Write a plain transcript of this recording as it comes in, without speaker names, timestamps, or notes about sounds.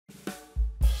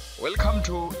Welcome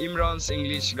to Imran's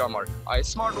English Grammar, a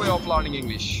smart way of learning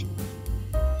English.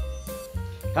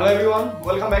 Hello everyone,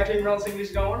 welcome back to Imran's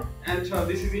English Grammar, and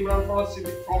this is Imran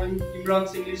from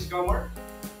Imran's English Grammar.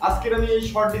 আজকের আমি এই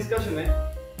short ডিসকাশনে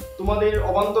তোমাদের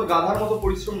অবান্তর গাধার মতো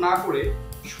পরিশ্রম না করে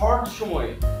শর্ট সময়ে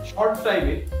শর্ট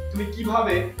টাইমে তুমি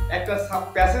কিভাবে একটা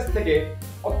প্যাসেজ থেকে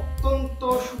অত্যন্ত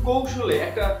সুকৌশলে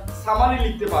একটা সামারি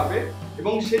লিখতে পারবে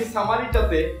এবং সেই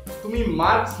সামারিটাতে তুমি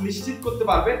মার্কস নিশ্চিত করতে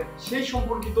পারবে সেই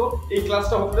সম্পর্কিত এই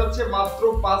ক্লাসটা হতে যাচ্ছে। মাত্র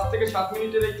 5 থেকে 7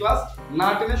 মিনিটের এই ক্লাস, না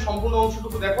টেনে সম্পূর্ণ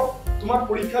অংশটুকু দেখো। তোমার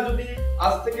পরীক্ষা যদি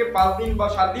আজ থেকে 5 দিন বা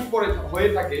 7 দিন পরে হয়ে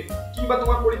থাকে, কিংবা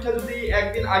তোমার পরীক্ষা যদি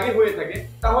একদিন আগে হয়ে থাকে,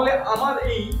 তাহলে আমার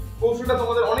এই কৌশলটা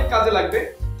তোমাদের অনেক কাজে লাগবে।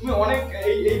 তুমি অনেক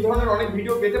এই ধরনের অনেক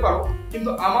ভিডিও পেতে পারো, কিন্তু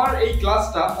আমার এই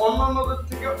ক্লাসটা অন্যান্যদের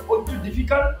থেকে একটু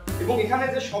ডিফিকাল্ট, এবং এখানে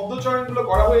যে শব্দ চয়নগুলো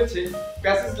করা হয়েছে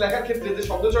প্যাসেজ লেখার ক্ষেত্রে, যে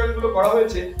শব্দ চয়নগুলো করা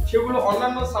হয়েছে সেগুলো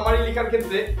অন্যান্য সামারি লেখার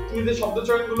ক্ষেত্রে তুমি যে শব্দ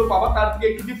চয়নগুলো পাবা তার থেকে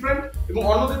একটু ডিফারেন্ট, এবং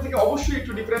অন্যদের থেকে অবশ্যই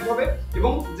একটু ডিফারেন্ট হবে,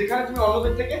 এবং যেখানে তুমি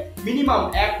অন্যদের থেকে মিনিমাম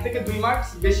 1 থেকে 2 মার্কস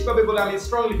বেশি পাবে বলে আমি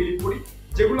স্ট্রংলি বিলিভ করি,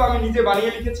 যেগুলো আমি নিজে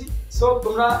বানিয়ে লিখেছি। সো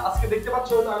তোমরা আজকে দেখতে পাচ্ছ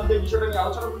আমি যে বিষয়টা নিয়ে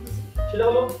আলোচনা করতেছি সেটা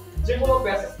হলো যে কোনো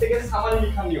প্যাসেজ থেকে সামারি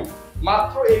লেখার নিয়ম।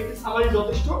 মাত্র একটি সামারি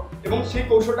যথেষ্ট, এবং সেই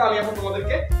কৌশলটা আমি এখন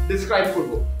তোমাদেরকে ডেসক্রাইব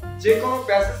করব। যে কোনো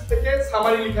প্যাসেজ থেকে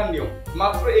সামারি লেখার নিয়ম,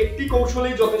 মাত্র একটি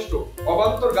কৌশলই যথেষ্ট।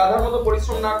 অবান্তর গাধার মতো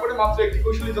পরিশ্রম না করে মাত্র একটি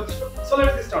কৌশলই যথেষ্ট। So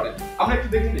let's get started. আমরা একটু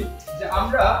দেখে নিই যে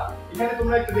আমরা এখানে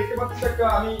তোমরা একটু দেখতে পাচ্ছ একটা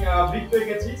আমি বৃত্ত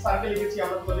এঁকেছি, সার্কেল এঁকেছি,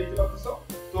 আমরা তোমরা দেখতে পাচ্ছ।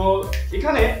 তো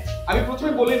এখানে আমি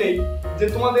প্রথমে বলে নেই যে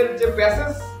তোমাদের যে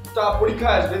প্যাসেজটা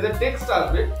পরীক্ষায় আসবে, যে টেক্সট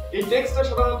আসবে, এই টেক্সটটা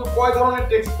সাধারণত কয় ধরনের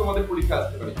টেক্সট তোমাদের পরীক্ষা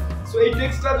আসতে পারে। সো এই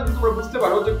টেক্সটটা যদি তোমরা বুঝতে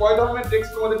পারো যে কয় ধরনের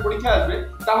টেক্সট তোমাদের পরীক্ষায় আসবে,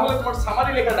 তাহলে তোমার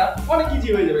সামারি লেখাটা অনেক ইজি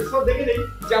হয়ে যাবে। সো দেখে নেই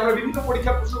যে আমরা বিভিন্ন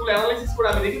পরীক্ষা প্রশ্নগুলো অ্যানালাইসিস করে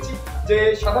আমি দেখেছি যে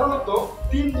সাধারণত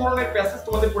 3 ধরনের প্যাসেজ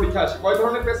তোমাদের পরীক্ষা আসে। কয়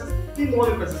ধরনের প্যাসেজ? 3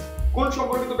 ধরনের প্যাসেজ। কোন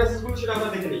সম্পর্কিত প্যাসেজগুলো সেটা আমরা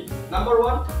দেখে নেই। নাম্বার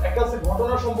 1, একটা হচ্ছে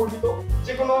ঘটনা সম্পর্কিত,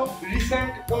 যে কোনো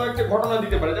রিসেন্ট কোনো একটা ঘটনা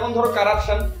দিতে পারে, যেমন ধরো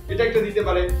কারাপশন, এটা একটা দিতে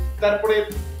পারে। তারপরে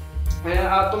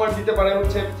তোমার দিতে পারে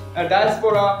হচ্ছে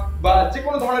ডায়াসপোরা, বা যে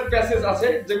কোনো ধরনের প্যাসেজ আছে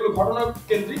যেগুলো ঘটনা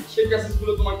কেন্দ্রিক, সেই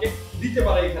প্যাসেজগুলো তোমাকে দিতে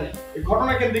পারে এখানে, এই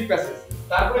ঘটনা কেন্দ্রিক প্যাসেজ।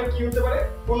 তারপরে কি হতে পারে?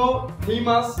 কোনো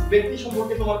ফেমাস ব্যক্তি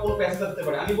সম্পর্কে তোমার কোনো প্যাসেজ আসতে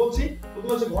পারে। আমি বলছি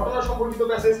প্রথমে হচ্ছে ঘটনা সম্পর্কিত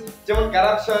প্যাসেজ, যেমন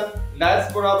কারাপশন,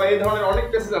 ডায়াসপোরা বা এই ধরনের অনেক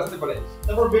প্যাসেজ আসতে পারে।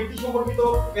 তারপর ব্যক্তি সম্পর্কিত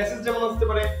প্যাসেজ যেমন আসতে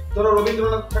পারে ধরো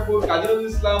রবীন্দ্রনাথ ঠাকুর, Kazi Nazrul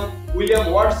Islam, William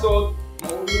Wordsworth,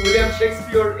 William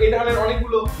Shakespeare, এই ধরনের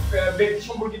অনেকগুলো ব্যক্তি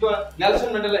সম্পর্কিত, নেলসন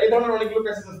ম্যান্ডেলা, এই ধরনের অনেকগুলো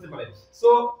প্যাসেজ আসতে পারে। সো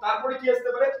তারপরে কি আসতে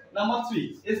পারে? নাম্বার 3,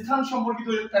 স্থান সম্পর্কিত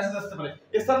প্যাসেজ আসতে পারে।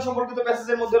 স্থান সম্পর্কিত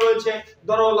প্যাসেজের মধ্যে রয়েছে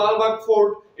ধরো লালবাগ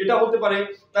ফোর্ট, এটা হতে পারে,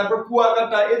 তারপর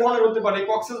কুয়াকাটা এই ধরনের হতে পারে,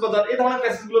 কক্সবাজার, এই ধরনের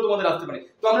প্যাসেজগুলো তোমাদের আসতে পারে।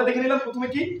 তো আমরা দেখে নিলাম প্রথমে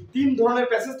কি 3 ধরনের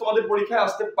প্যাসেজ তোমাদের পরীক্ষায়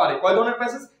আসতে পারে। কয় ধরনের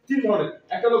প্যাসেজ? 3 ধরনের।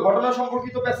 একটা হলো ঘটনা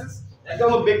সম্পর্কিত প্যাসেজ, একটা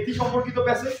হলো ব্যক্তি সম্পর্কিত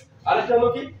প্যাসেজ, আর একটা হলো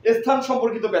কি স্থান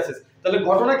সম্পর্কিত প্যাসেজ। তাহলে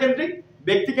ঘটনা কেন্দ্রিক,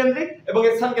 ব্যক্তি কেন্দ্রিক এবং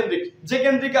স্থান কেন্দ্রিক, যে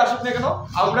কেন্দ্রিকে আসুক না কেন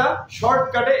আমরা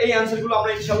শর্টকাটে এই অ্যানসারগুলো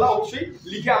আমরা ইনশাআল্লাহ অবশ্যই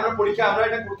লিখে আমরা পরীক্ষায় আমরা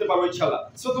এটা করতে পারবো ইনশাআল্লাহ।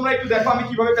 সো তোমরা একটু দেখো আমি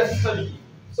কিভাবে প্যাসেজটা লিখি।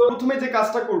 সো প্রথমে যে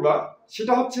কাজটা করবা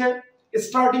সেটা হচ্ছে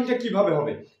স্টার্টিংটা কিভাবে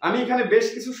হবে। আমি এখানে বেশ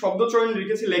কিছু শব্দ চয়ন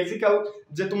লিখেছি, লেক্সিক্যাল,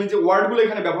 যে তুমি যে ওয়ার্ডগুলো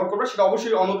এখানে ব্যবহার করবে সেটা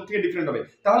অবশ্যই অন্যদের থেকে ডিফারেন্ট হবে।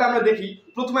 তাহলে আমরা দেখি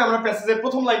প্রথমে আমরা প্যাসেজের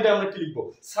প্রথম লাইনটা আমরা কি লিখবো।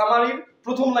 সামারির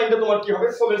প্রথম লাইনটা তোমার কি হবে?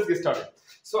 So let's get started.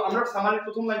 So আমরা সামারির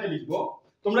প্রথম লাইনটা লিখবো,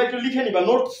 তোমরা একটু লিখে নিবা,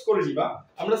 নোটস করে নিবা।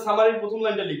 আমরা সামারির প্রথম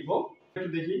লাইনটা লিখবো, একটু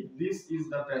দেখি। This is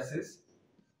the passage,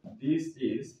 this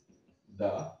is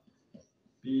the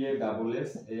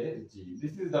PASSAG,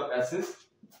 this is the passage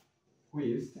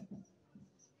which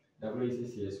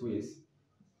WHCS which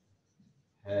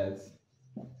has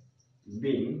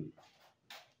been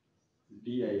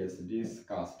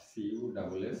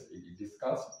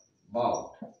discussed about.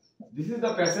 This is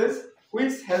the passage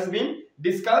which has been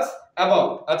discussed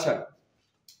about. আচ্ছা,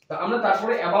 তা আমরা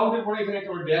তারপরে about এর পরে এখানে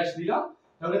একটা ড্যাশ দিলাম।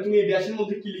 তাহলে তুমি এই ড্যাশের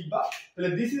মধ্যে কি লিখবা? তাহলে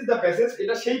this is the passage,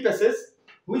 এটা সেই passage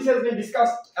which has been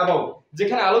discussed about,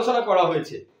 যেখানে আলোচনা করা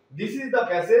হয়েছে। This is the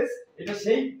passage, এটা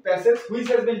সেই passage which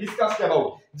has been discussed about,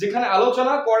 যেখানে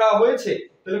আলোচনা করা হয়েছে।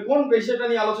 তাহলে কোন বিষয়টা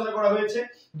নিয়ে আলোচনা করা হয়েছে?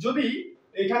 যদি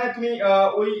এখানে তুমি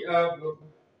ওই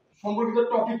সম্পর্কিত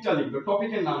টপিকটা লিখবে,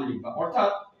 টপিকের নাম লিখবা, অর্থাৎ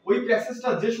ওই প্যাসেজটা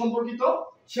যে সম্পর্কিত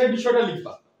সেই বিষয়টা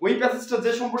লিখবা, ওই প্যাসেজটা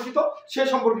যে সম্পর্কিত সে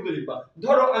সম্পর্কিত লিখবা।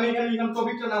 ধরো আমি এখানে লিখলাম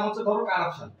টপিকটার নাম হচ্ছে ধরো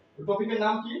কারাপশন, তো টপিকের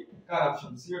নাম কি?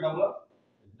 Corruption,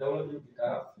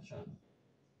 corruption.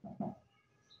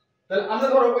 তাহলে আমরা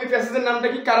ধরো ওই প্যাসেজের নামটা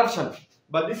কি? কারাপশন,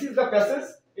 বা দিস ইজ দ্য প্যাসেজ,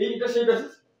 এইটা সেই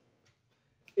প্যাসেজ,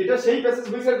 এটা সেই passage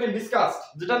which has been discussed,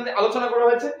 যেটা নিয়ে আলোচনা করা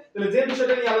হয়েছে। তাহলে যে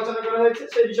বিষয়টা নিয়ে আলোচনা করা হয়েছে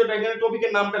সেই বিষয়টা এখানে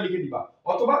টপিকের নামটা লিখে দিবা।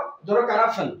 অথবা ধরো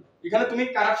কারাপশন, এখানে তুমি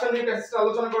কারাপশন নিয়ে প্যাসেজটা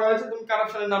আলোচনা করা হয়েছে, তুমি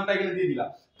কারাপশনের নামটা এখানে দিয়ে দিলা।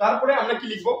 তারপরে আমরা কি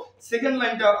লিখবো, সেকেন্ড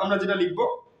লাইনটা আমরা যেটা লিখবো,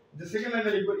 যে সেকেন্ড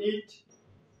লাইনটা লিখবো, ইট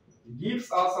gives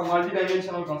us a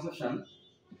multi-dimensional conception,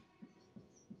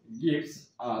 gives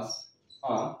us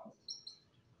a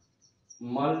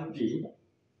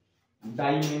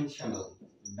multi-dimensional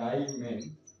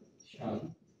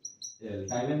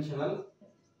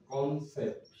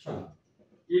conception.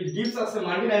 It gives us a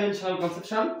multi-dimensional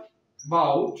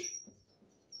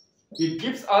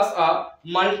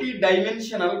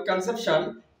conception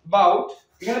about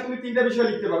এখানে তুমি তিনটা বিষয়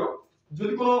লিখতে পারো।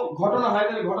 যদি কোনো ঘটনা হয়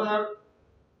তাহলে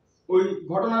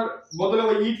ঘটনার বদলে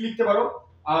ওই ইট লিখতে পারো,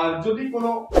 আর যদি কোনো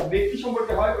ব্যক্তি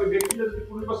সম্পর্কে হয়, ওই ব্যক্তিটা যদি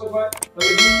পুরুষবাচক হয়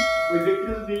তাহলে হি, ওই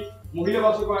ব্যক্তিটা যদি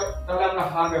মহিলাবাচক হয় তাহলে আমরা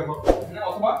হার ব্যবহার করব।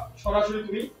 অথবা সরাসরি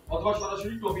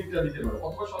টপিকটা দিতে পারো,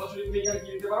 অথবা সরাসরি তুমি এখানে কি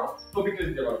দিতে পারো, টপিকটা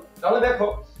দিতে পারো। তাহলে দেখো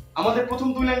আমাদের প্রথম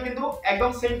দুই লাইন কিন্তু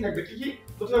একদম সেম থাকবে। কি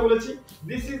প্রথমে বলেছি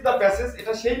দিস ইজ দ্য প্যাসেজ,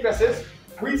 এটা সেই passage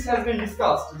which has been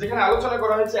discussed, যেখানে আলোচনা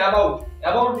করা হয়েছে about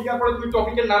লিখার পরে তুমি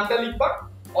টপিকের নামটা লিখবা,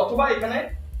 অথবা এখানে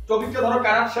টপিকটা ধরো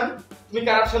কারাপশন, তুমি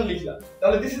কারাপশন লিখলা,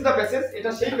 তাহলে দিস ইজ দ্য প্যাসেজ,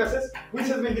 এটা সেই passage which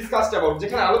has been discussed about,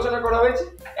 যেখানে আলোচনা করা হয়েছে।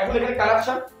 এখন এখানে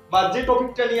কারাপশন বা যে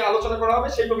টপিকটা নিয়ে আলোচনা করা হবে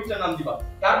সেই টপিকটার নাম দিবা।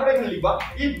 তারপরে এখানে লিখবা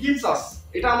it gives us,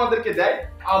 এটা আমাদেরকে দেয়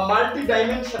a multi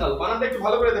dimensional, বানানটা একটু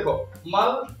ভালো করে দেখো,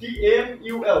 multi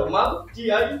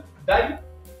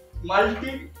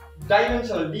multi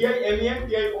dimensional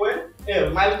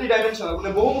multi dimensional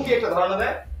মানে বহুমুখী একটা ধারণা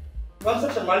দেয়,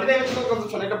 কনসেপশন মাল্টিডাইমেনশনাল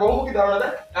কনসেপশন একটা বহুমুখী ধারণা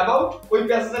দেয় অ্যাবাউট ওই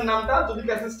প্যাসেজের নামটা। যদি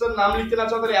প্যাসেজটার নাম লিখতে না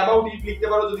চাও তাহলে অ্যাবাউট ইট লিখতে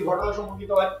পারো, যদি ঘটনা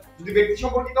সম্পর্কিত হয়, যদি ব্যক্তি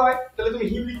সম্পর্কিত হয় তাহলে তুমি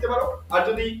হিম লিখতে পারো, আর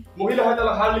যদি মহিলা হয়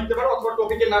তাহলে হার লিখতে পারো, অথবা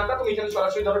টপিকের নামটা তুমি এখানে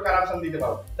সরাসরি ধরো কারাপশন দিতে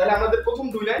পারো। তাহলে আমাদের প্রথম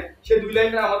দুই লাইন, সেই দুই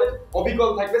লাইনটা আমাদের অবিকল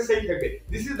থাকবে, সেই থাকবে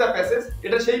দিস ইজ দ্য প্যাসেজ,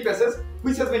 এটা সেই passage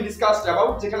which has been discussed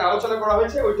about, যেখানে আলোচনা করা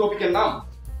হয়েছে ওই টপিকের নাম।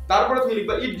 তারপরে তুমি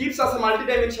লিখবা it gives us A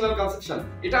multidimensional conception,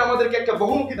 এটা আমাদেরকে একটা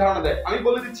বহুমুখী ধারণা দেয়। আমি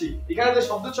বলে দিচ্ছি এখানে যে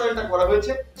শব্দ চয়নটা করা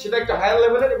হয়েছে সেটা একটা হায়ার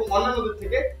লেভেলের, এবং অন্যান্যদের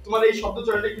থেকে তোমার এই শব্দ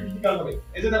চয়নটা একটু ডিফিকাল্ট হবে।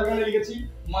 এই যে দেখো এখানে লিখেছি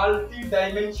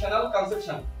মাল্টিডাইমেনশনাল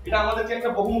কনসেপশন, এটা আমাদেরকে একটা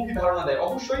বহুমুখী ধারণা দেয়।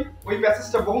 অবশ্যই ওই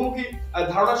প্যাসেজটা বহুমুখী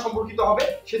ধারণা সম্পর্কিত হবে,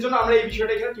 সেজন্য আমরা এই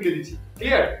বিষয়টা এখানে তুলে দিচ্ছি।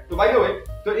 ক্লিয়ার? তো বাই দ্য ওয়ে,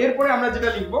 তো এরপরে আমরা যেটা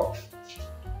লিখবো,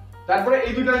 তারপরে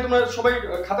এই দুইটা তোমরা সবাই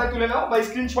খাতায় তুলে নাও বা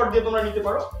স্ক্রিনশট দিয়ে তোমরা নিতে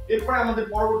পারো। এরপরে আমাদের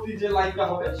পরবর্তী যে লাইনটা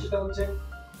হবে সেটা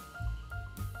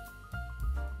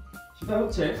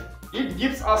হচ্ছে it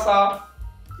gives us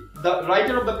the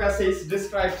writer of the passage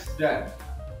describes that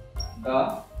the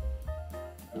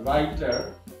writer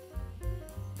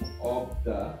of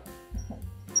the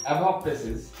above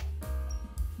passage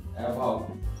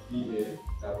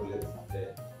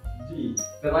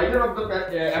the writer of the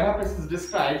above passage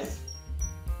describes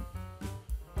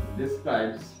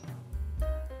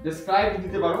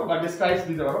দিতে পারো বা describes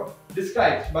দিতে পারো,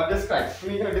 describes বা describes,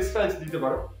 তুমি এখানে describes দিতে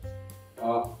পারো,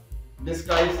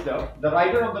 describes the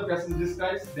writer of the passage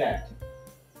describes that,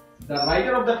 the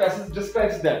writer of the passage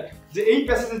describes that, যে এই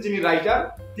প্যাসেজের যিনি রাইটার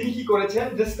তিনি কি করেছেন,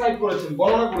 ডেসক্রাইব করেছেন,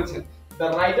 বর্ণনা করেছেন। the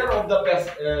writer of the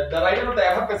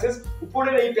above passage,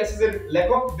 উপরের এই প্যাসেজের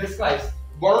লেখক describes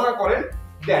বর্ণনা করেন,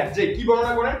 that যে কি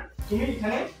বর্ণনা করেন, তুমি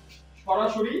এখানে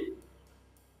সরাসরি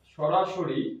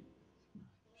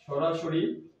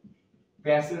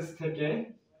প্যাসেজ থেকে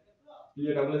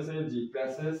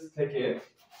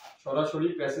সরাসরি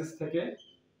প্যাসেজ থেকে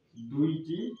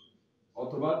দুইটি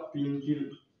অথবা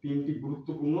তিনটি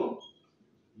গুরুত্বপূর্ণ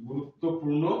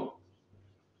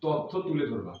তথ্য তুলে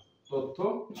ধরবে।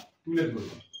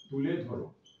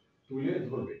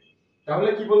 তাহলে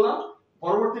কি বললাম,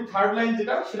 পরবর্তী থার্ড লাইন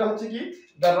যেটা সেটা হচ্ছে কি,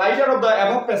 the writer of the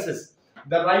above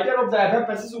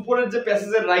passage, উপরের যে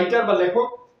প্যাসেজের রাইটার বা লেখক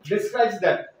describes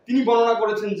that, তিনি বর্ণনা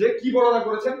করেছেন, যে কি বর্ণনা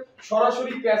করেছেন,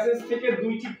 সরাসরি প্যাসেজ থেকে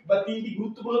দুইটি বা তিনটি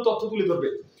গুরুত্বপূর্ণ তথ্য তুলে ধরবে।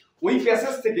 ওই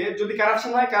প্যাসেজ থেকে যদি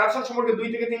কারাপশন হয়, কারাপশন সম্পর্কে 2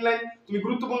 থেকে 3 লাইন তুমি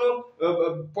গুরুত্বপূর্ণ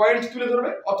পয়েন্ট তুলে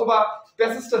ধরবে, অথবা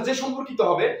প্যাসেজটা যে সম্পর্কিত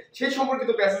হবে সেই সম্পর্কিত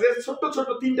প্যাসেজের ছোট ছোট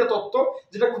 3টা তথ্য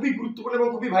যেটা খুবই গুরুত্বপূর্ণ এবং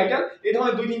খুবই ভাইটাল, এই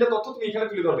ধরনের 2-3টা তথ্য তুমি এখানে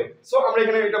তুলে ধরবে। সো আমরা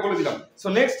এখানে এটা বলে দিলাম। সো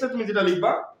নেক্সট তুমি যেটা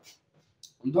লিখবা,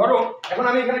 ধরো এখন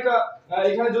আমি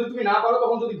এখানে যদি তুমি না পারো,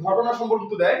 তখন যদি ঘটনা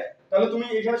সম্পর্কিত দেয় তাহলে তুমি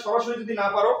এখানে সরাসরি যদি না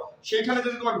পারো, সেইখানে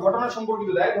যদি তোমার ঘটনা সম্পর্কিত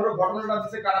দেয়, ধরো ঘটনাটা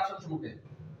দিচ্ছে কারাপশন সম্পর্কে,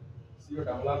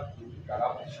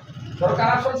 ধরো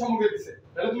কারাপশন সম্পর্কে দিচ্ছে,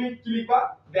 তাহলে তুমি কি লিখবা,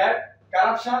 দ্যাট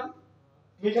কারাপশন,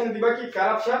 তুমি এখানে দিবা কি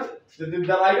corruption, the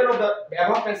writer of the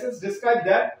above passage describe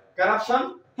that corruption,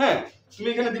 হ্যাঁ তুমি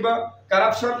এখানে দিবা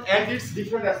corruption and its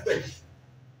different aspects,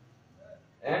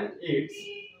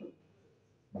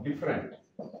 different different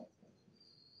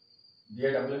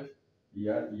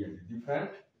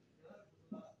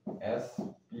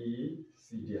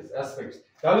aspects।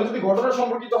 তাহলে যদি ঘটনা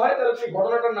সম্পর্কিত হয় তাহলে তুমি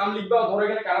ঘটনাটার নাম লিখবা, ধরো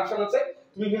এখানে কারাপশন আছে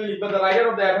তুমি এখানে লিখবা the writer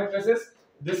of the above passage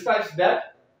describes that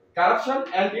corruption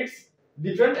and its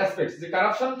different aspects, যে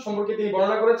কারাপশন সম্পর্কে তিনি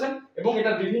বর্ণনা করেছেন এবং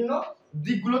এটার বিভিন্ন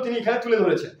দিকগুলো তিনি এখানে তুলে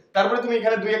ধরেছেন। তারপরে তুমি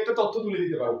এখানে দুই একটা তথ্য তুলে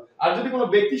দিতে পারো। আর যদি কোনো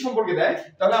ব্যক্তি সম্পর্কে দেয়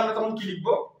তাহলে আমরা তখন কি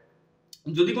লিখবো,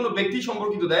 যদি কোনো ব্যক্তি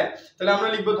সম্পর্কিত দেয় তাহলে আমরা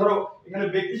লিখবো, ধরো এখানে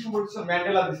ব্যক্তি সম্পর্কিত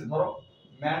ম্যান্ডেলা দিছে, ধরো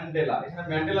ম্যান্ডেলা, এখানে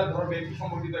ম্যান্ডেলা ধরো ব্যক্তি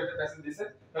সম্পর্কিত একটা প্যাসেজ দিছে,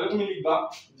 তাহলে তুমি লিখবা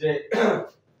যে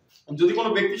যদি কোনো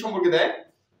ব্যক্তি সম্পর্কে দেয়,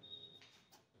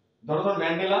 ধরো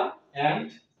Mandela and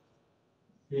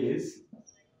his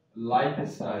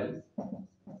lifestyle,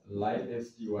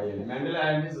 Mandela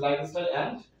and his lifestyle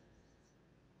and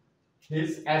his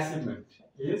achievement,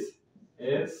 his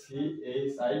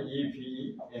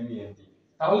achievement।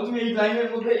 তাহলে তুমি এই লাইনের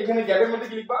মধ্যে এখানে গ্যাপের মধ্যে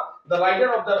কি লিখবা, the writer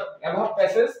of the above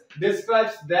passage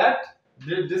describes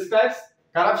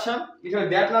corruption, এখানে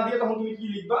that না দিয়ে তখন তুমি কি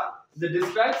লিখবা, যে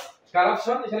describes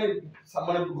corruption, এখানে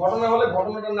মানে ঘটনা হলে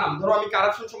ঘটনাটার নাম, ধরো আমি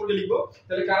কারাপশন সম্পর্কে লিখবো,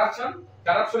 তাহলে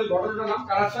কারাপশনের ঘটনাটার নাম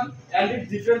corruption and its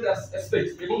different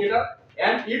aspects, এবং এটা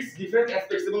and its different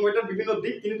aspects এবং এটার বিভিন্ন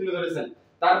দিক তিনি তুলে ধরেছেন।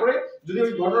 তারপরে যদি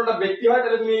ওই ঘটনাটা ব্যক্তি হয়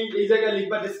তাহলে তুমি এই জায়গায়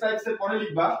লিখবা describes এর পরে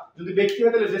লিখবা, যদি ব্যক্তি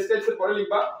হয় তাহলে describes এর পরে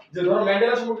লিখবা যে ধরো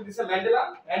ম্যান্ডেলা সম্পর্কে দিছে Mandela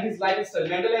and his lifestyle,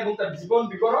 Mandela এবং তার জীবন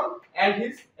বিবরণ and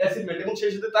his achievement, এবং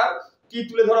সেই সাথে তার কি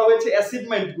তুলে ধরা হয়েছে,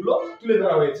 অ্যাচিভমেন্ট গুলো তুলে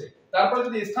ধরা হয়েছে। তারপরে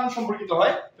যদি স্থান সম্পর্কিত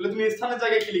হয় তাহলে তুমি স্থানের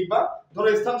জায়গায় কি লিখবা, ধরো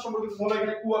স্থান সম্পর্কিত হলো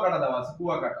এখানে কুয়াকাটা দেওয়া আছে,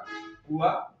 কুয়াকাটা,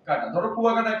 ধরো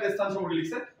কুয়াকাটা একটা স্থান সম্পর্কে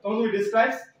লিখছে, তখন তুমি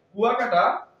describes কুয়াকাটা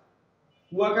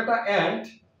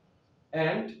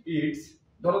and its,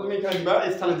 ধরো তুমি এখানে লিখবা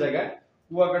স্থানের জায়গায়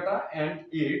Kuakata and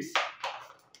its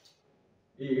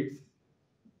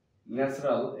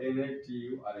natural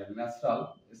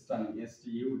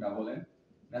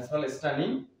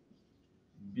stunning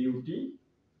beauty,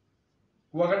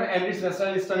 Kuakata and its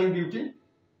natural stunning beauty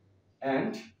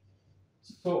and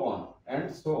so on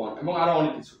এবং আরো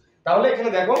অনেক কিছু। তাহলে এখানে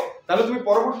দেখো, তাহলে তুমি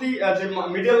পরবর্তী যে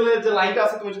মিডলের যে লাইনটা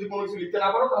আছে তুমি যদি কোনো কিছু লিখতে না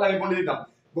পারো তাহলে আমি বলে দিতাম,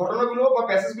 ঘটনাগুলো বা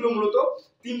প্যাসেজগুলো মূলত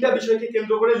তিনটা বিষয়কে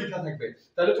কেন্দ্র করে লেখা থাকবে।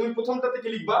 তাহলে তুমি প্রথমটা থেকে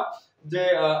লিখবা যে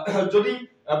যদি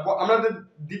আমরা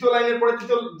দ্বিতীয় লাইনের পরে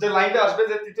তৃতীয় যে লাইনটা আসবে,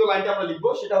 যে তৃতীয় লাইনটা আমরা লিখবো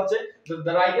সেটা হচ্ছে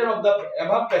the writer of the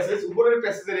above passage, উপরের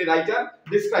প্যাসেজের এই রাইটার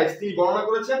describes, তিনি বর্ণনা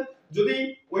করেছেন। যদি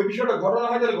ওই বিষয়টা ঘটনা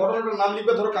হয় তাহলে ঘটনাটার নাম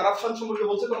লিখবে, ধরো কারাপশন সম্পর্কে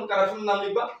বলছে তখন কারাপশনের নাম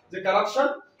লিখবা, যে corruption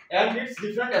and its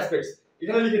different aspects,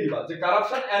 এখানে লিখে দিবা যে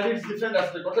corruption and its different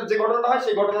aspects, অর্থাৎ যে ঘটনাটা হয়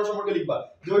সেই ঘটনা সম্পর্কে লিখবা,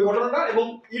 যে ওই ঘটনাটা এবং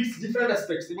its different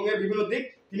aspects এবং এর বিভিন্ন দিক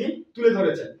তিনি তুলে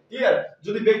ধরেছেন। ক্লিয়ার?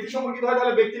 যদি ব্যক্তি সম্পর্কিত হয়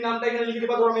তাহলে ব্যক্তির নামটা এখানে লিখে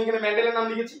দিবা, ধরো আমি এখানে ম্যান্ডেলার নাম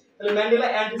লিখেছি, তাহলে Mandela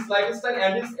and his lifestyle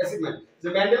and his achievement, যে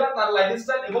ম্যান্ডেলা তার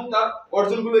লাইফস্টাইল এবং তার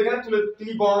অর্জনগুলো এখানে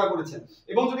তিনি বর্ণনা করেছেন।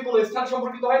 এবং যদি কোনো স্থান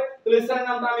সম্পর্কিত হয় তাহলে স্থানের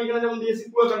নামটা আমি এখানে যেমন দিয়েছি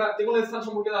কুয়াকাটা, যে কোনো স্থান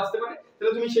সম্পর্কে আসতে পারে,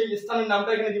 তাহলে তুমি সেই স্থানের নামটা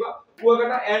এখানে দিবা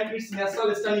Kuakata and its natural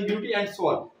stunning beauty and so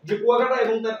on, যে কুয়াকাটা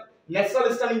এবং তার ন্যাচারাল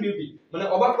স্টানিং বিউটি মানে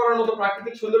অবাক করার মতো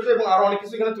প্রাকৃতিক সৌন্দর্য এবং আরো অনেক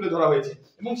কিছু এখানে তুলে ধরা হয়েছে।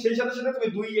 এবং সেই সাথে সাথে তুমি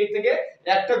দুই থেকে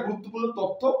একটা গুরুত্বপূর্ণ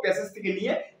তথ্য প্যাসেজ থেকে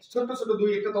নিয়ে ছোট ছোট দুই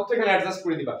একটা তথ্য এখানে অ্যাডজাস্ট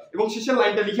করে দিবা এবং শেষের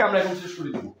লাইনটা লিখে আমরা এখন শেষ করে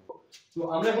দেব। তো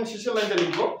আমরা এখন শেষের লাইনটা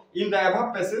লিখবো, in the above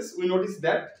passage we notice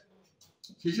that,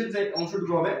 শেষের যে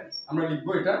অংশটুকু হবে আমরা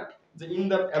লিখবো এটা, যে in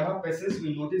the above passage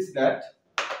we notice that,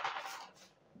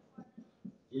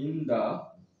 in the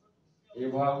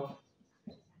above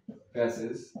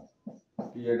passage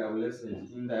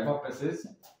in the above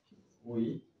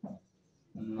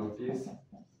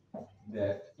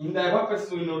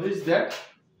passage we notice that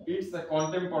it's a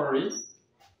contemporary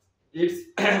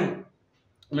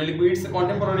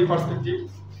perspective,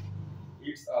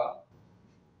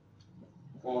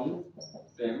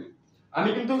 আমি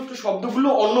কিন্তু একটু শব্দগুলো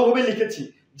অন্যভাবে লিখেছি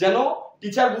যেন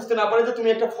টিচার বুঝতে না পারে যে তুমি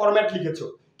একটা ফরম্যাট লিখেছো।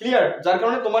 ক্লিয়ার? যার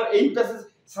কারণে তোমার এই প্যাসেজ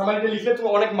সামারিটা লিখলে তুমি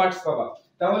অনেক মার্কস পাবা।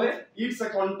 তাহলে it's a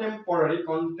contemporary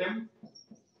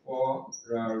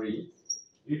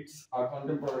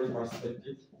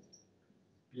perspective,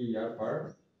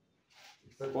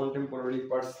 it's a contemporary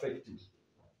perspective,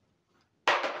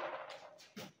 it's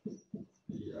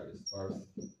a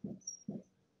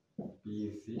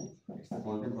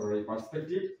contemporary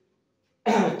perspective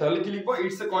তাহলে কি লিখবো,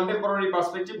 it's a contemporary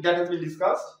perspective that has been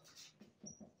discussed,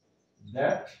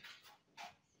 that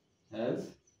has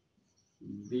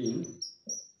been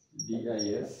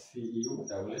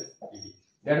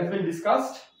that has been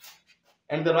discussed,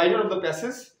 and the writer of the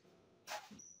passage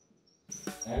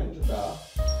and the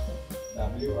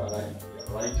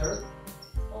writer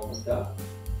of the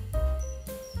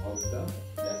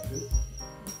passage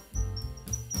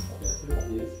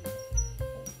is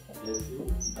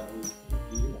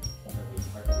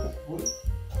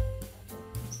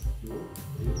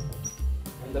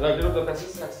and the writer of the passage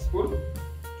is successful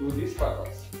to this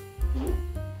purpose.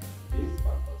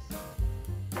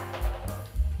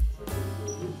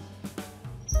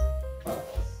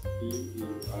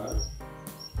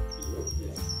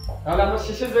 তাহলে আমরা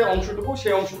শেষের যে অংশটুকু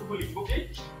সেই অংশটুকু লিখব কি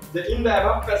যে ইন দ্য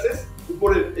অ্যাবাভ প্যাসেজ,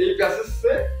 উপরে এই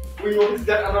প্যাসেজে উই নোটিস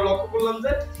দ্যাট, আমরা লক্ষ্য করলাম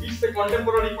যে ইটস এ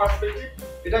কন্টেম্পোরারি পার্সপেক্টিভ,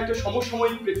 এটা একটা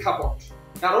সমসাময়িক প্রেক্ষাপট।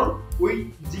 কারণ ওই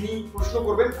যিনি প্রশ্ন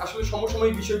করবেন আসলে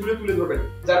সমসাময়িক বিষয়গুলো তুলে ধরবেন,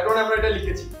 যার কারণে আমরা এটা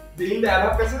লিখেছি যে ইন দ্য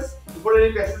অ্যাবাভ প্যাসেজ, উপরের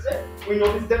এই প্যাসেজে উই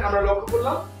নোটিস দ্যাট, আমরা লক্ষ্য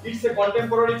করলাম it's a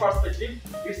contemporary perspective,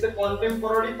 it's a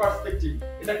contemporary perspective,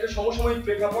 এটা একটা সমসাময়িক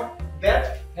প্রেক্ষাপট that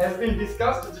has been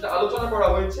discussed, যেটা আলোচনা করা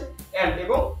হয়েছে, and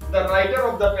এবং the writer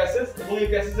of the passage, এবং এই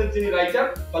প্যাসেজের যিনি রাইটার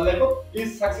বা লেখক is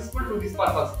successful to this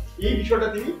purpose, এই বিষয়টা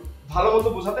তিনি ভালো মতো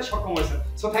বোঝাতে সক্ষম হয়েছেন।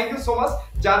 So thank you so much.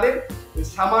 যাদের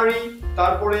সামারি,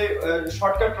 তারপরে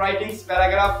শর্টকাট রাইটিংস,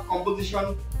 প্যারাগ্রাফ, কম্পোজিশন,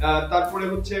 তারপরে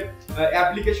হচ্ছে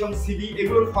অ্যাপ্লিকেশন, সিভি,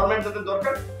 এগুলোর ফরম্যাট যাদের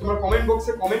দরকার, তোমরা কমেন্ট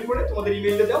বক্সে কমেন্ট করে তোমাদের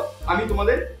ইমেইলে দাও, আমি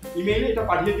তোমাদের ইমেইলে এটা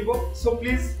পাঠিয়ে দিব। So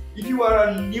please, if you are a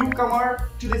newcomer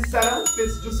to this channel,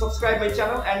 please do subscribe my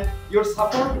channel, and your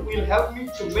support will help me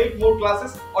to make more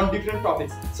classes on different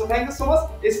topics. So thank you so much.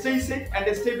 Stay safe and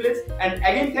stay blessed, and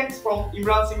again thanks from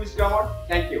Imran's English Grammar.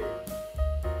 Thank you.